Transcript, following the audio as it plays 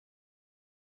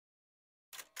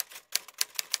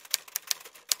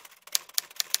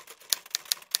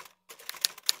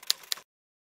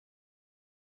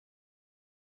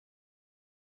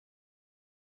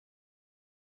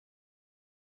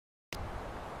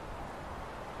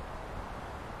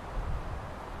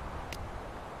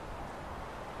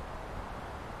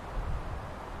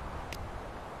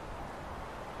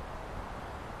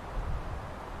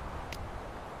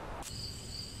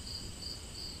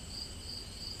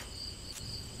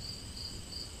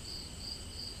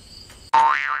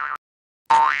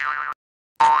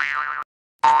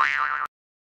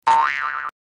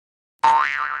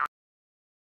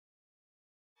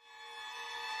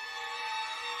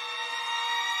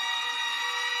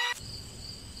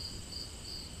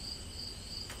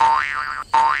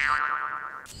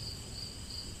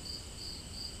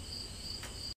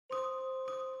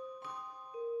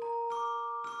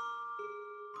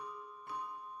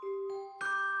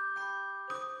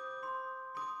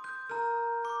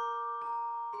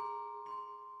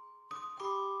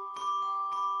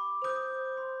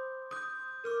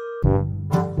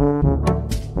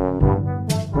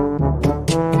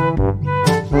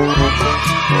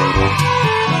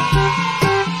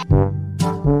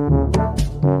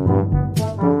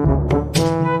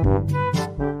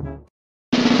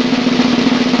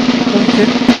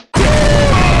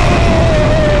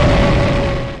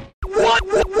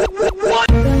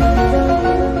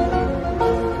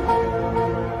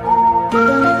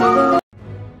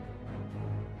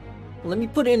Let me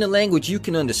put it in a language you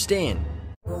can understand.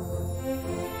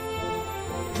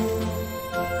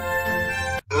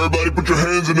 Everybody put your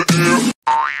hands in the air. Tiger,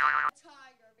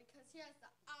 because he has the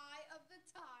eye of the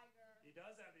tiger. He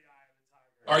does have the eye of the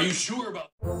tiger. Are you sure about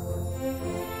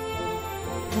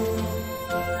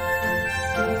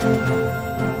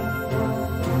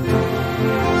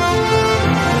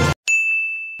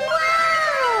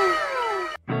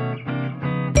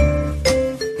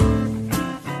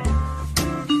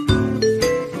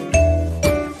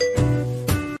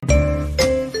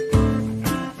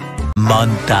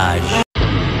Montage.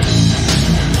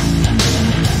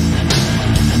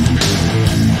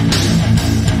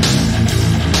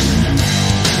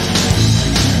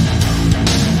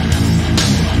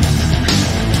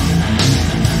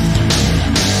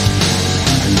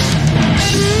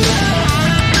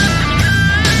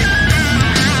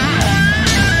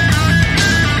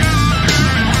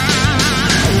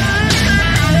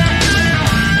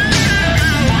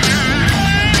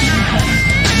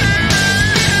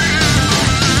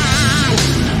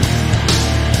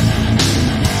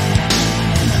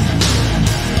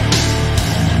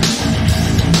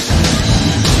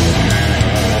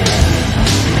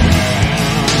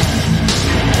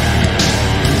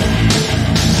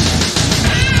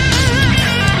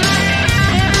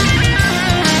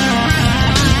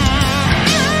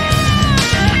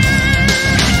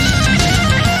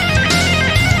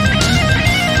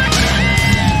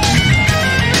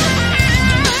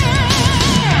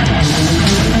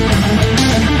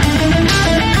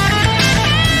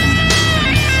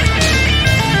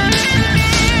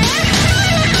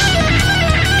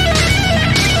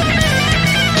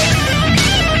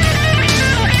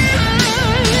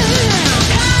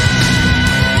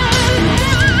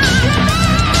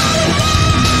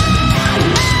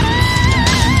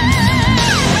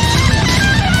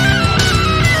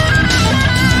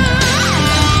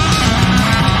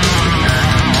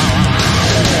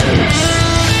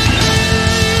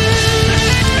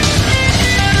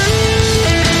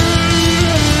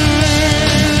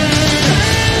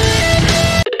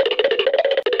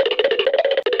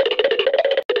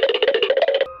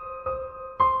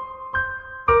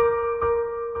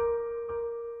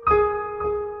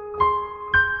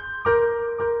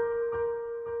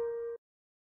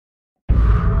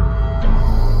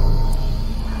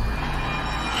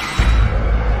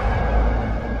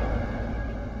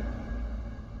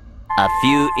 A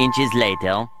few inches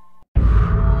later.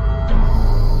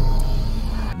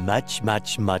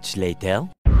 Much later.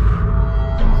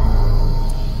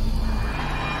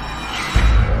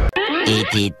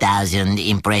 80,000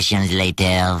 impressions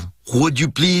later. Would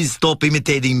you please stop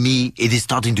imitating me? It is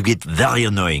starting to get very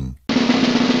annoying.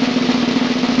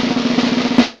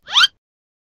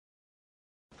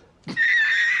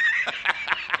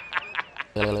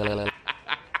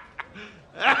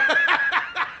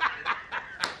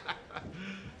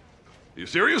 You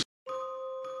serious?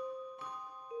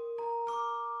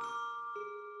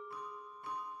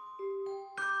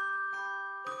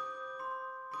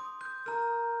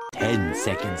 Ten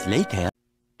seconds later.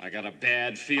 I got a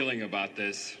bad feeling about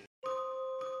this.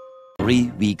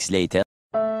 3 weeks later.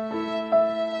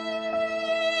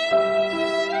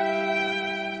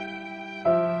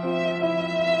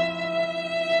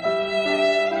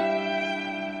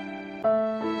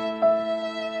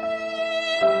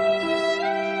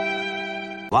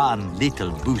 One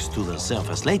little boost to the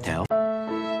surface later.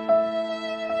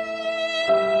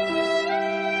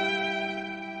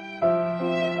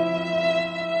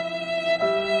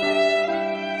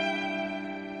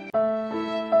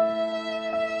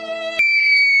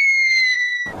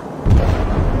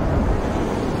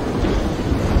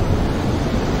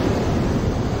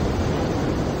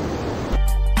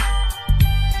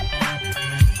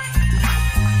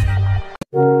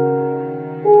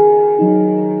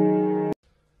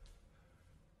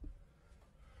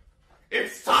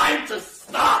 It's time to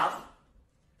stop!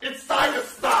 It's time to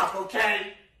stop,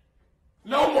 okay?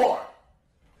 No more!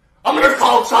 I'm gonna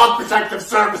call Child Protective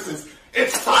Services!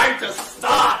 It's time to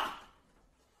stop!